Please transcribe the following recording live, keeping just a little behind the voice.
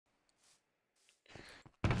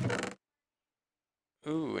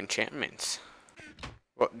Ooh, enchantments.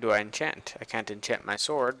 What do I enchant? I can't enchant my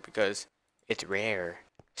sword because it's rare.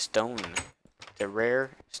 Stone. It's a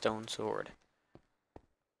rare stone sword.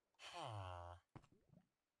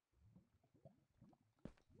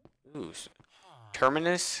 Ooh.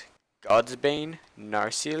 Terminus, God's Bane,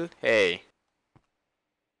 Narsil. Hey.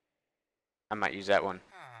 I might use that one.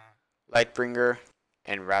 Lightbringer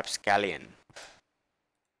and Rapscallion.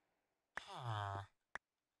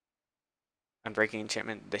 Unbreaking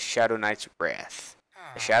enchantment, the Shadow Knight's Wrath.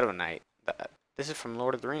 The Shadow Knight. This is from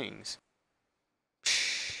Lord of the Rings.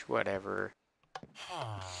 Psh, whatever.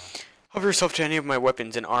 Offer yourself to any of my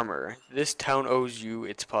weapons and armor. This town owes you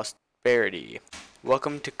its prosperity.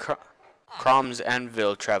 Welcome to Crom's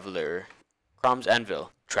Anvil, traveler. Crom's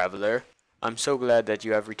Anvil, traveler. I'm so glad that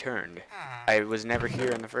you have returned. I was never here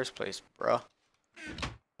in the first place, bruh.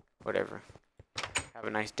 Whatever. Have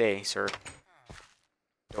a nice day, sir.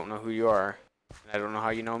 Don't know who you are. I don't know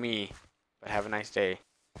how you know me, but have a nice day.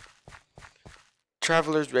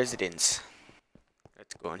 Traveler's residence.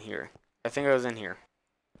 Let's go in here. I think I was in here.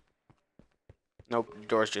 Nope, the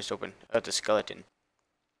door's just open. Oh, it's a skeleton.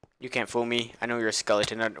 You can't fool me. I know you're a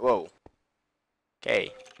skeleton. Whoa.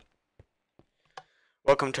 Okay.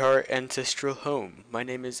 Welcome to our ancestral home. My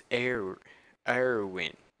name is Arwen.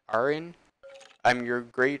 Arin? I'm your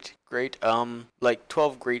like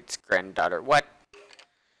 12 greats granddaughter. What?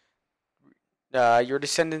 Your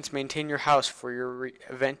descendants maintain your house for your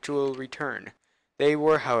eventual return. They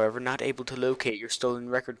were, however, not able to locate your stolen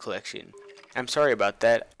record collection. I'm sorry about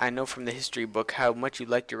that. I know from the history book how much you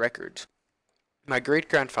liked your records. My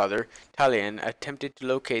great-grandfather, Talion, attempted to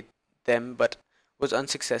locate them, but was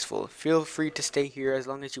unsuccessful. Feel free to stay here as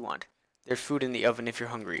long as you want. There's food in the oven if you're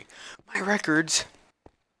hungry. My records!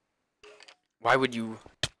 Why would you...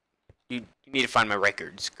 You need to find my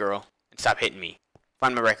records, girl. And stop hitting me.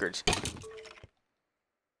 Find my records.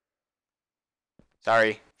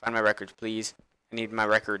 Sorry. Find my records, please. I need my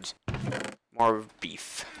records. More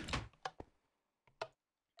beef.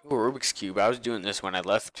 Ooh, Rubik's Cube. I was doing this when I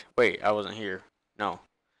left. Wait, I wasn't here. No.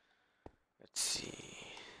 Let's see.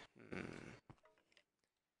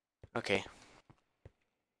 Okay.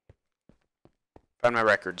 Find my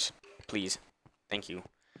records, please. Thank you.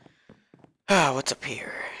 Ah, what's up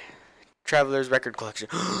here? Traveler's record collection.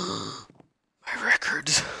 My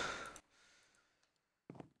records.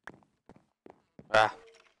 Ah.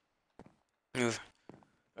 Move.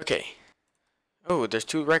 Okay. Oh, there's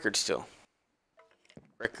 2 records still.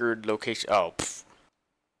 Record location. Oh, pff.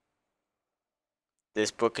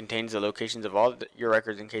 This book contains the locations of all your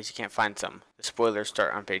records in case you can't find some. The spoilers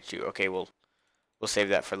start on page 2. Okay, we'll save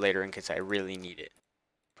that for later in case I really need it.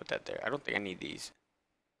 Put that there. I don't think I need these.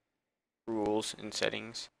 Rules and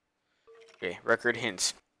settings. Okay, record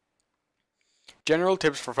hints. General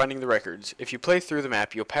tips for finding the records. If you play through the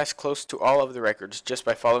map, you'll pass close to all of the records just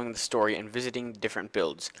by following the story and visiting different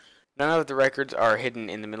builds. None of the records are hidden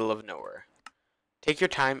in the middle of nowhere. Take your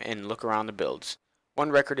time and look around the builds. One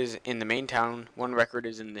record is in the main town, one record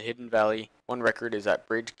is in the hidden valley, one record is at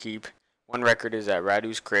Bridge Keep, one record is at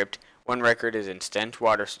Radu's Crypt, one record is in Stench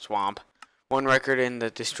Water Swamp, one record in the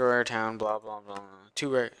Destroyer Town, blah blah blah.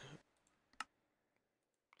 Two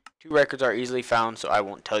records are easily found, so I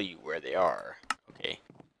won't tell you where they are. Okay.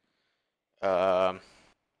 Don't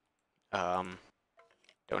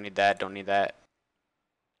need that, don't need that.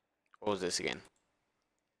 What was this again?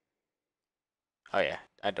 Oh yeah,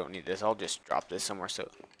 I don't need this. I'll just drop this somewhere, so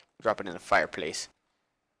drop it in the fireplace.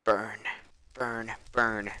 Burn, burn,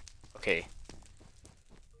 burn. Okay.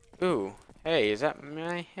 Ooh, hey, is that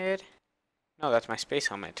my head? No, that's my space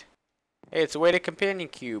helmet. Hey, it's a weighted companion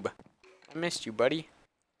cube. I missed you, buddy.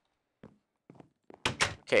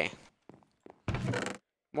 Okay.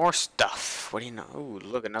 More stuff. What do you know? Ooh,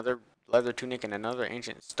 look, another leather tunic and another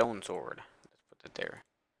ancient stone sword. Let's put that there.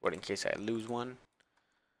 What, in case I lose one?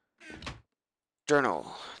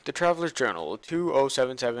 Journal. The Traveler's Journal,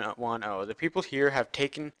 207710. The people here have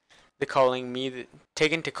taken to calling me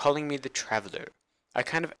the Traveler. I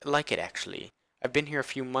kind of like it, actually. I've been here a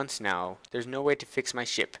few months now. There's no way to fix my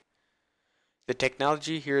ship. The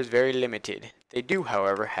technology here is very limited. They do,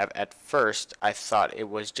 however, have at first I thought it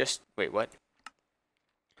was just... Wait, what?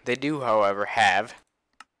 They do, however, have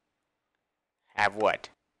what?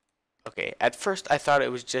 Okay, at first I thought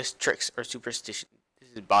it was just tricks or superstition. This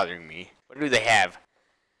is bothering me. What do they have?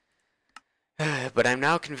 But I'm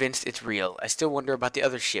now convinced it's real. I still wonder about the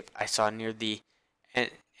other ship I saw near the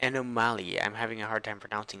anomaly. I'm having a hard time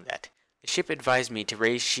pronouncing that. The ship advised me to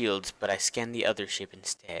raise shields, but I scanned the other ship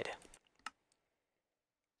instead.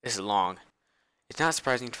 This is long. It's not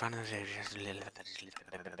surprising to find...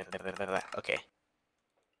 Okay.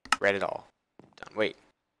 Read it all. Done. Wait.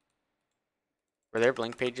 Were there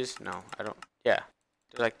blank pages? No, I don't. Yeah.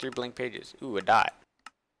 There's like 3 blank pages. Ooh, a dot.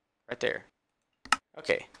 Right there.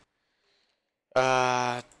 Okay.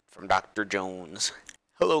 From Dr. Jones.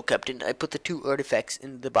 Hello, Captain. I put the 2 artifacts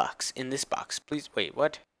in the box. In this box. Please, wait,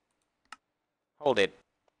 what? Hold it.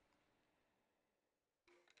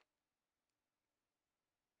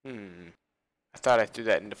 I thought I threw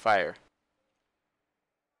that into fire.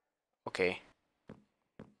 Okay.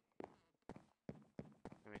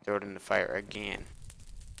 Let me throw it in the fire again.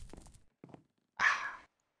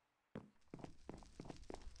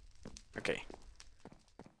 Okay.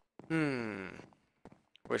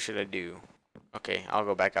 What should I do? Okay, I'll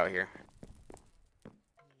go back out here.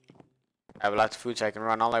 I have lots of food so I can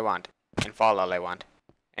run all I want. And fall all I want.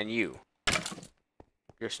 And you.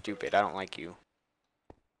 You're stupid. I don't like you.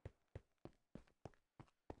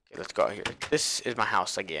 Okay, let's go out here. This is my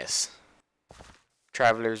house, I guess.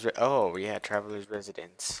 Oh, yeah, Traveler's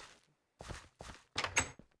Residence.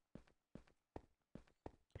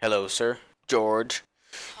 Hello, sir. George.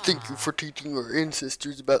 Thank you for teaching our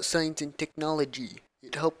ancestors about science and technology.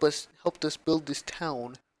 It helped us build this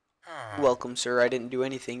town. Welcome, sir. I didn't do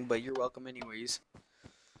anything, but you're welcome anyways.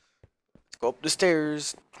 Let's go up the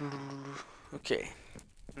stairs. Okay.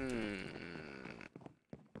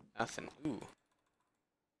 Nothing. Ooh.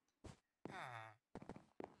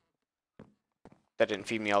 That didn't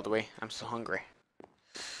feed me all the way. I'm still hungry.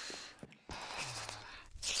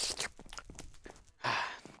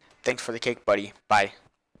 Thanks for the cake, buddy. Bye.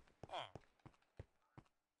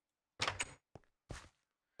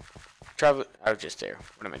 Travel. I was just there.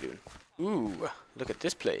 What am I doing? Ooh, look at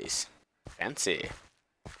this place. Fancy.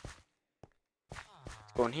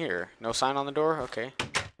 Let's go in here. No sign on the door? Okay.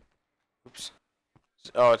 Oops.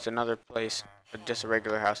 Oh, it's another place. Just a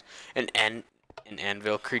regular house. An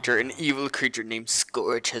anvil creature, an evil creature named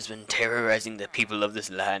Scourge has been terrorizing the people of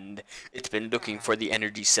this land. It's been looking for the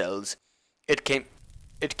energy cells. It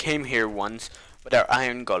came here once, but our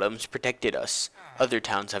iron golems protected us. Other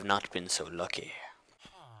towns have not been so lucky.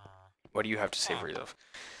 What do you have to say for yourself?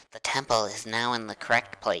 The temple is now in the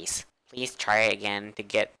correct place. Please try again to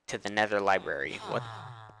get to the Nether Library. What?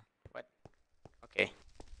 Okay.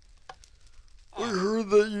 I heard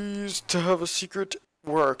that you used to have a secret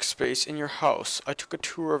workspace in your house. I took a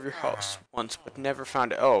tour of your house once, but never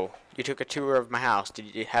found it. Oh, you took a tour of my house.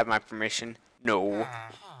 Did you have my permission? No.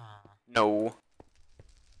 No.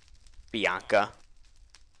 Bianca.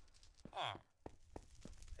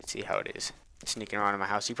 Let's see how it is. Sneaking around in my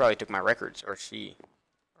house. He probably took my records, or she,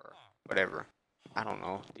 or whatever. I don't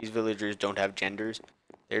know. These villagers don't have genders.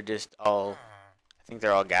 They're just all, I think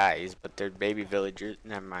they're all guys, but they're baby villagers.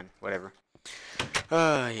 Never mind. Whatever.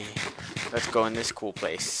 Yeah. Let's go in this cool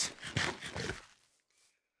place.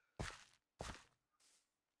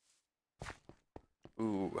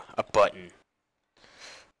 Ooh, a button.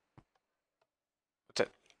 What's that?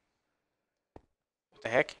 What the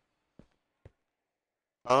heck?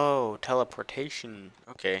 Oh, teleportation.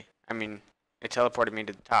 Okay. I mean, it teleported me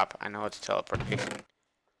to the top. I know it's teleportation.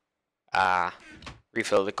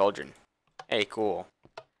 Refill the cauldron. Hey, cool.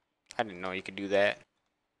 I didn't know you could do that.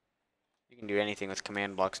 You can do anything with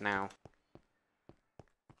command blocks now.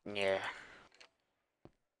 Yeah.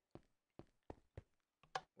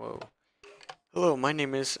 Whoa. Hello, my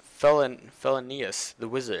name is Fellonius, the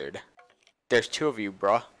wizard. There's 2 of you,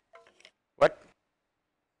 bruh. What?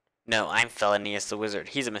 No, I'm Fellonius, the wizard.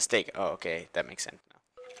 He's a mistake. Oh, okay. That makes sense now.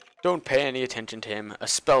 Don't pay any attention to him. A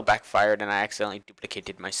spell backfired and I accidentally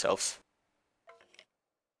duplicated myself.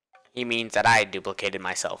 He means that I duplicated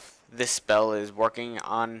myself. This spell is working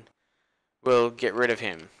on will get rid of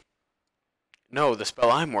him. No, the spell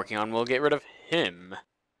I'm working on will get rid of him.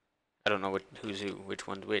 I don't know who's who, which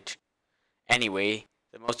one's which. Anyway,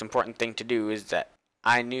 the most important thing to do is that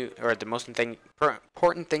I knew, or the most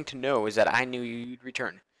important thing to know is that I knew you'd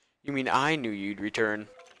return. You mean I knew you'd return?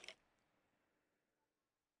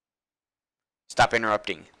 Stop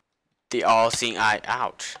interrupting. The all-seeing eye,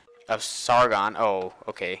 ouch, of Sargon. Oh,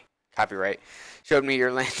 okay. Copyright. Showed me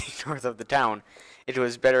your landing north of the town. It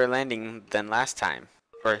was better landing than last time.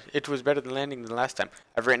 Or, it was better than landing than last time.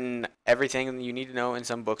 I've written everything you need to know in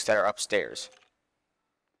some books that are upstairs.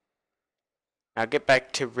 Now get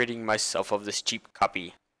back to ridding myself of this cheap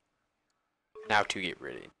copy. Now to get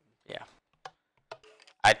rid of it. Yeah.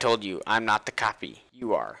 I told you, I'm not the copy.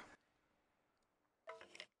 You are.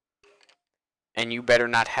 And you better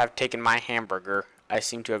not have taken my hamburger. I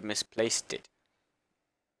seem to have misplaced it.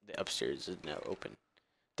 The upstairs is now open.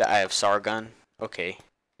 The Eye of Sargon. Okay.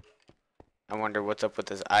 I wonder what's up with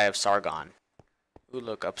this Eye of Sargon. Ooh,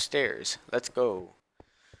 look, upstairs. Let's go.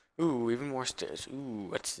 Ooh, even more stairs. Ooh,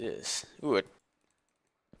 what's this? Ooh, it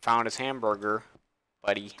found his hamburger.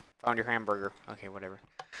 buddy. Found your hamburger. Okay, whatever.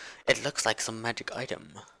 It looks like some magic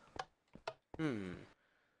item.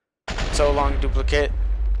 So long, duplicate.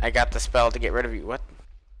 I got the spell to get rid of you. What?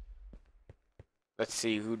 Let's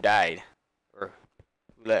see who died. Or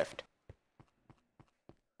who left.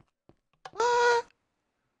 What?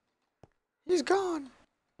 He's gone.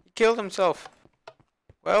 He killed himself.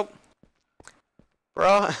 Well,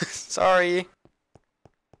 bro, sorry.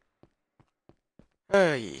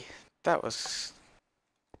 Hey, that was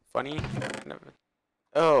funny.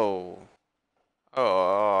 Oh.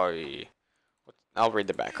 Oh. I'll read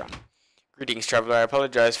the background. Greetings, traveler. I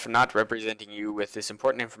apologize for not representing you with this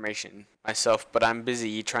important information myself, but I'm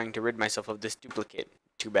busy trying to rid myself of this duplicate.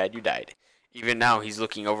 Too bad you died. Even now, he's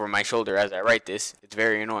looking over my shoulder as I write this. It's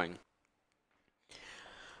very annoying.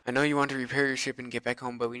 I know you want to repair your ship and get back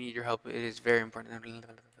home, but we need your help. It is very important.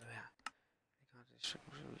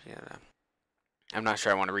 I'm not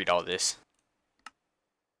sure I want to read all this.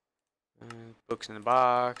 Books in the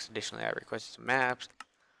box. Additionally, I requested some maps.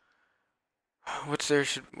 What's there?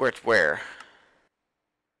 Where?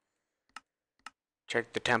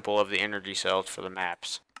 Check the temple of the energy cells for the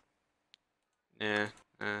maps. I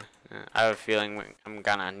have a feeling I'm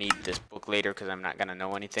gonna need this book later because I'm not gonna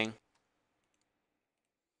know anything.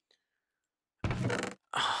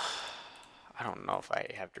 I don't know if I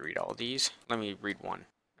have to read all these. Let me read one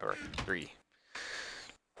or three.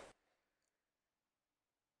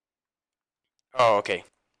 Oh, okay.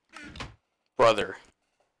 Brother.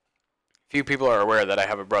 Few people are aware that I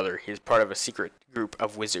have a brother. He is part of a secret group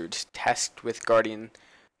of wizards tasked with guarding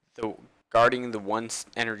the one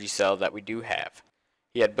energy cell that we do have.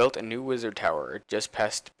 He had built a new wizard tower just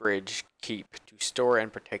past Bridge Keep to store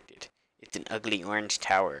and protect it. It's an ugly orange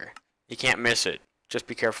tower. You can't miss it. Just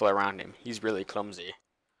be careful around him. He's really clumsy.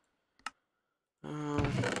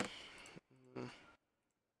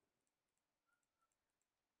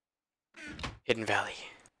 Hidden Valley.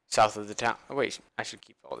 South of the town. Oh, wait, I should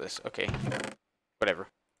keep all this. Okay. Whatever.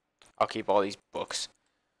 I'll keep all these books.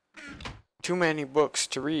 Too many books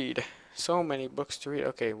to read. So many books to read.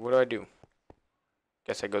 Okay, what do I do?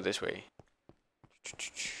 Guess I go this way.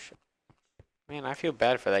 Man, I feel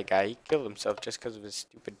bad for that guy. He killed himself just because of his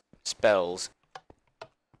stupid spells.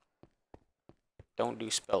 Don't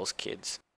do spells, kids.